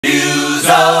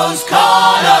Muzo's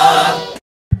Corner.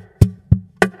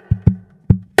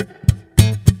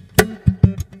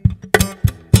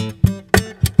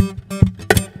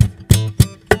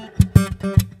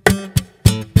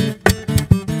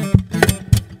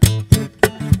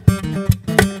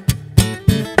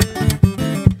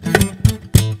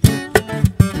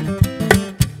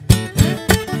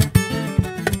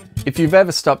 If you've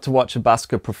ever stopped to watch a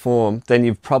busker perform, then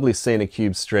you've probably seen a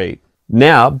Cube Street.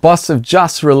 Now, Boss have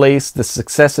just released the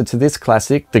successor to this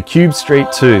classic, the Cube Street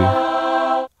 2.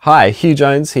 Hi, Hugh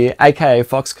Jones here, aka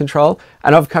Fox Control,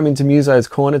 and I've come into Muzo's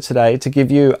Corner today to give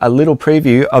you a little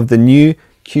preview of the new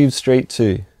Cube Street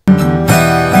 2.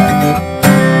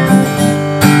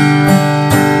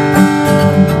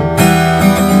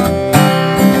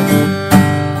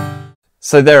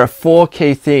 So there are 4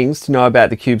 key things to know about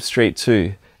the Cube Street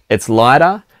 2. It's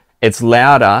lighter, it's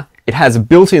louder, it has a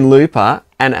built-in looper,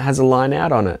 and it has a line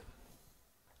out on it.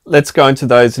 Let's go into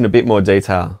those in a bit more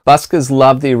detail. Buskers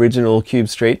loved the original Cube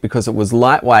Street because it was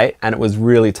lightweight and it was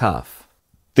really tough.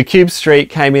 The Cube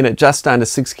Street came in at just under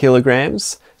 6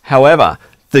 kilograms. However,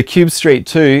 the Cube Street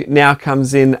 2 now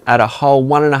comes in at a whole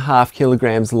 1.5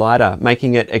 kilograms lighter,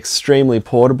 making it extremely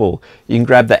portable. You can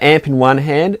grab the amp in one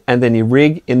hand and then your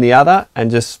rig in the other and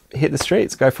just hit the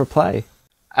streets, go for a play.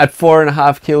 At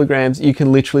 4.5 kilograms, you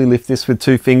can literally lift this with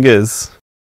 2 fingers.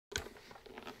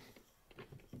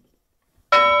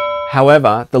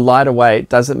 However, the lighter weight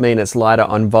doesn't mean it's lighter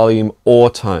on volume or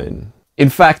tone. In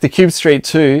fact, the Cube Street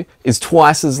 2 is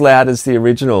twice as loud as the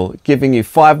original, giving you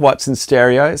 5 watts in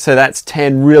stereo, so that's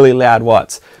 10 really loud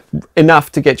watts,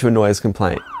 enough to get you a noise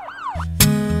complaint.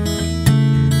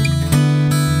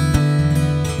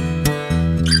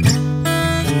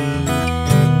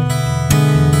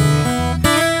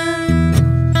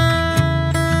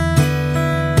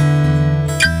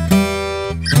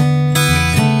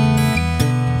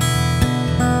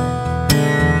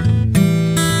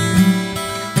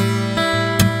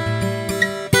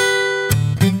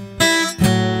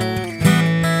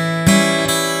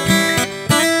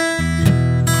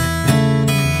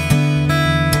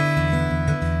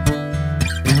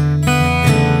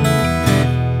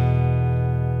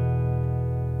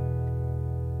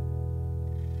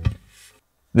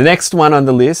 The next one on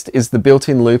the list is the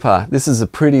built-in looper. This is a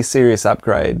pretty serious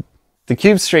upgrade. The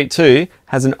Cube Street 2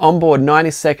 has an onboard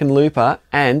 90-second looper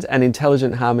and an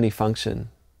intelligent harmony function.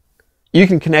 You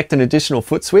can connect an additional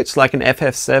foot switch like an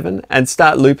FF7 and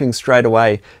start looping straight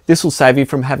away. This will save you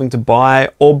from having to buy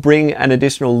or bring an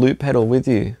additional loop pedal with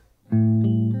you.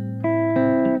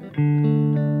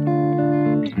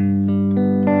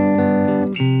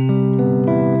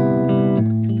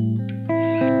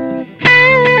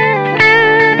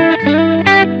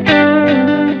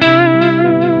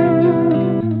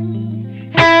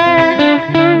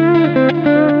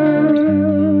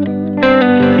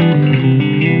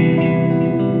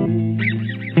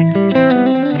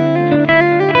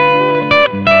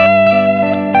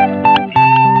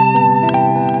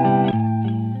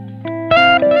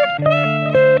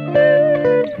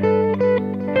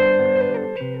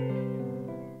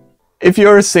 If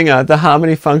you're a singer, the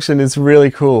harmony function is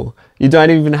really cool. You don't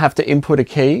even have to input a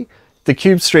key. The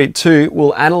Cube Street 2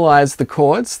 will analyze the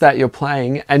chords that you're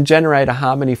playing and generate a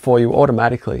harmony for you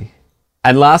automatically.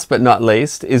 And last but not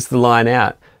least is the line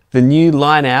out. The new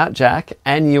line out jack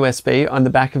and USB on the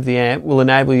back of the amp will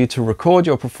enable you to record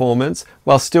your performance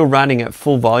while still running at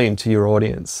full volume to your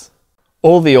audience.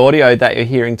 All the audio that you're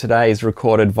hearing today is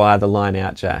recorded via the line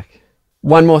out jack.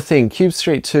 One more thing, Cube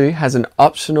Street 2 has an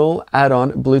optional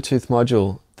add-on Bluetooth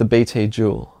module, the BT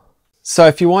Dual. So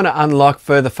if you want to unlock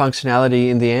further functionality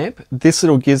in the amp, this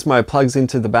little gizmo plugs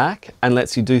into the back and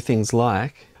lets you do things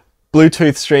like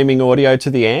Bluetooth streaming audio to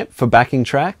the amp for backing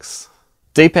tracks,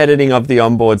 deep editing of the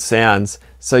onboard sounds.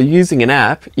 So using an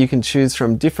app, you can choose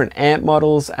from different amp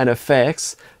models and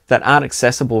effects that aren't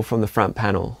accessible from the front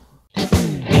panel.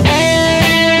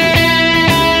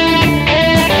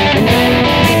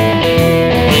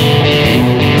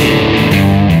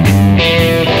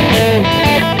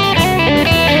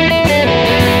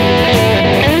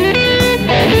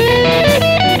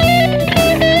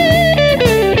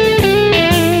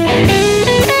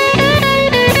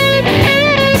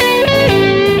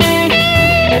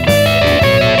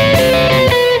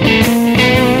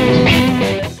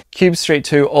 Cube Street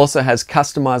 2 also has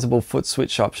customizable foot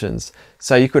switch options.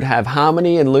 So you could have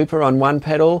harmony and looper on one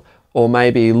pedal, or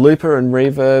maybe looper and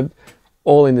reverb,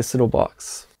 all in this little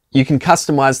box. You can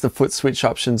customize the foot switch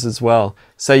options as well.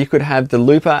 So you could have the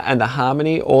looper and the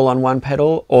harmony all on one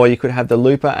pedal, or you could have the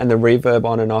looper and the reverb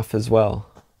on and off as well.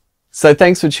 So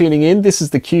thanks for tuning in. This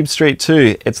is the Cube Street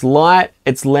 2. It's light,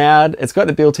 it's loud, it's got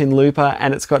the built-in looper,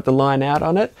 and it's got the line out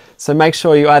on it. So make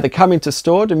sure you either come into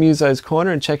store to Muso's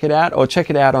Corner and check it out, or check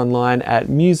it out online at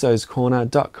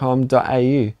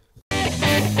musoscorner.com.au.